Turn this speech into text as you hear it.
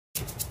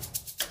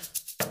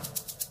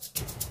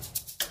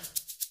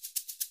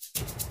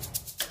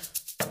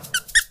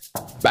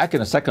Back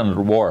in the Second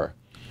World War,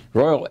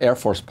 Royal Air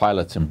Force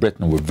pilots in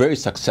Britain were very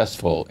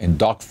successful in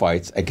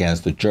dogfights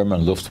against the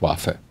German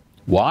Luftwaffe.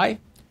 Why?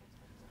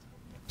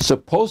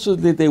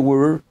 Supposedly they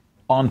were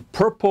on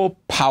purple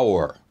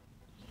power.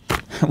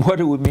 What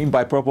do we mean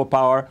by purple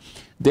power?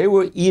 They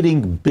were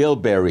eating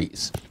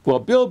bilberries. Well,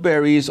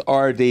 bilberries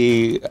are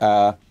the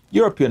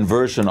European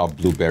version of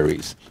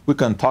blueberries. We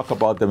can talk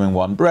about them in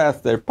one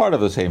breath. They're part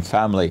of the same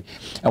family.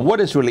 And what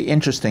is really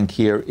interesting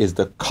here is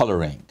the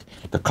coloring.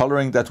 The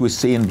coloring that we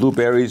see in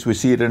blueberries, we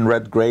see it in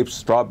red grapes,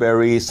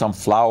 strawberries, some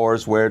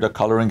flowers where the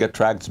coloring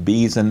attracts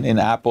bees in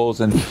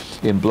apples, and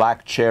in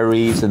black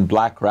cherries and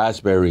black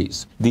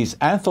raspberries. These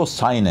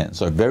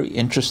anthocyanins are very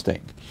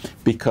interesting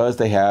because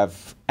they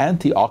have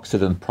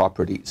antioxidant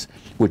properties,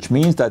 which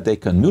means that they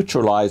can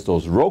neutralize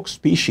those rogue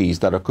species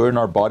that occur in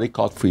our body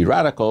called free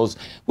radicals,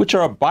 which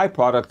are a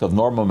byproduct of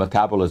normal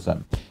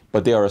metabolism.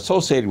 But they are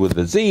associated with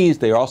disease,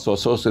 they are also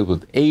associated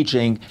with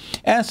aging,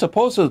 and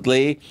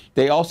supposedly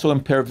they also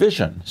impair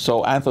vision.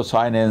 So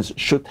anthocyanins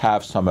should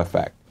have some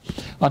effect.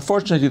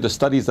 Unfortunately, the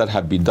studies that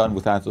have been done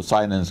with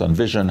anthocyanins on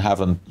vision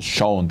haven't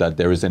shown that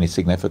there is any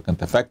significant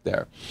effect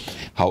there.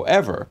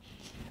 However,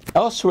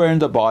 elsewhere in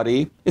the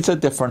body, it's a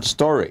different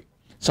story.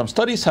 Some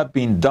studies have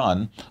been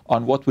done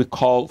on what we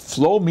call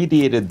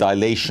flow-mediated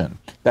dilation.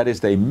 That is,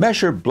 they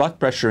measure blood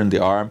pressure in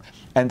the arm,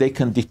 and they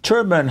can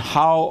determine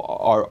how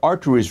our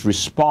arteries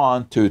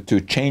respond to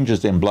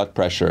changes in blood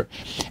pressure.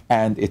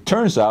 And it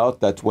turns out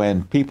that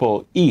when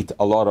people eat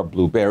a lot of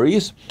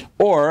blueberries,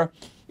 or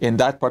in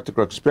that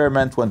particular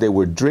experiment, when they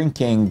were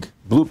drinking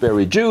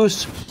blueberry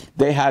juice,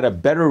 they had a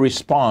better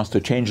response to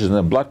changes in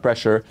the blood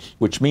pressure,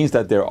 which means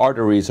that their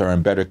arteries are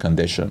in better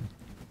condition.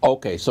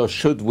 Okay, so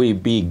should we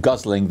be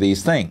guzzling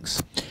these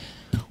things?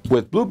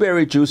 With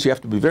blueberry juice, you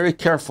have to be very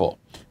careful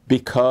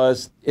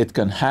because it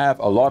can have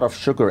a lot of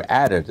sugar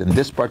added. In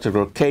this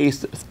particular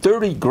case,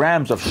 30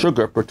 grams of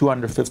sugar per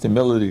 250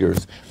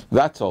 milliliters.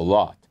 That's a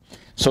lot.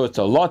 So it's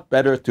a lot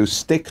better to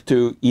stick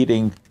to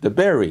eating the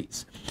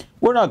berries.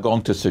 We're not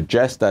going to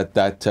suggest that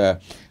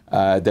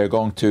they're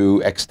going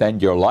to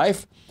extend your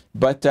life,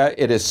 but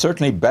it is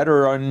certainly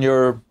better on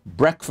your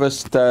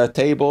breakfast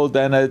table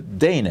than a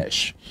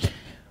Danish.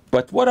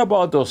 But what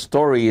about those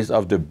stories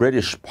of the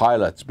British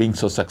pilots being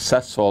so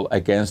successful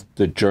against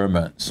the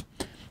Germans?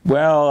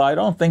 Well, I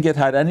don't think it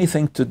had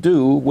anything to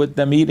do with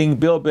them eating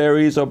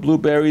bilberries or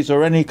blueberries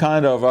or any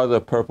kind of other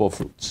purple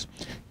fruits.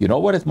 You know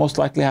what it most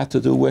likely had to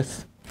do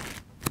with?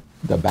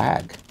 The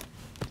bag.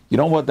 You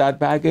know what that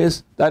bag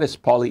is? That is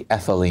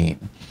polyethylene.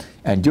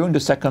 And during the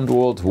Second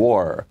World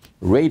War,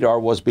 radar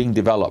was being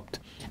developed.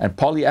 And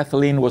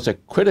polyethylene was a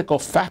critical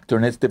factor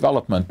in its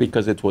development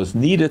because it was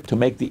needed to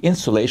make the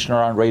insulation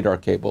around radar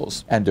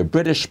cables. And the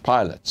British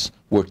pilots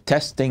were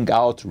testing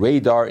out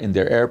radar in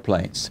their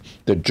airplanes.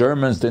 The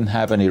Germans didn't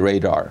have any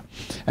radar.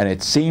 And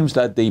it seems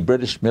that the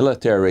British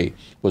military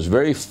was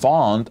very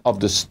fond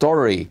of the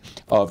story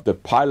of the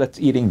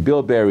pilots eating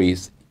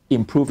bilberries,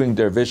 improving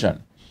their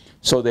vision.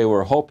 So they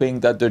were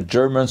hoping that the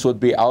Germans would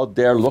be out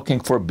there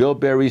looking for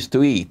bilberries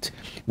to eat,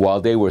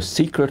 while they were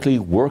secretly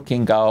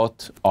working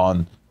out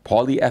on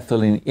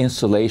polyethylene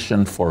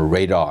insulation for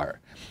radar.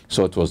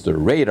 So it was the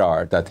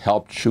radar that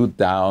helped shoot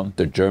down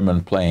the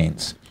German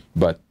planes.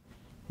 But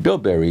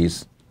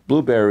bilberries,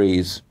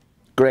 blueberries,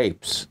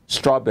 grapes,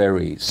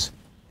 strawberries,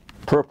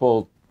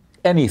 purple,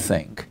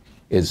 anything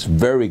is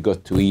very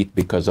good to eat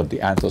because of the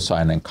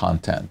anthocyanin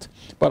content.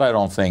 But I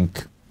don't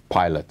think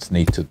pilots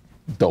need to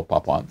dope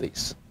up on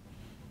these.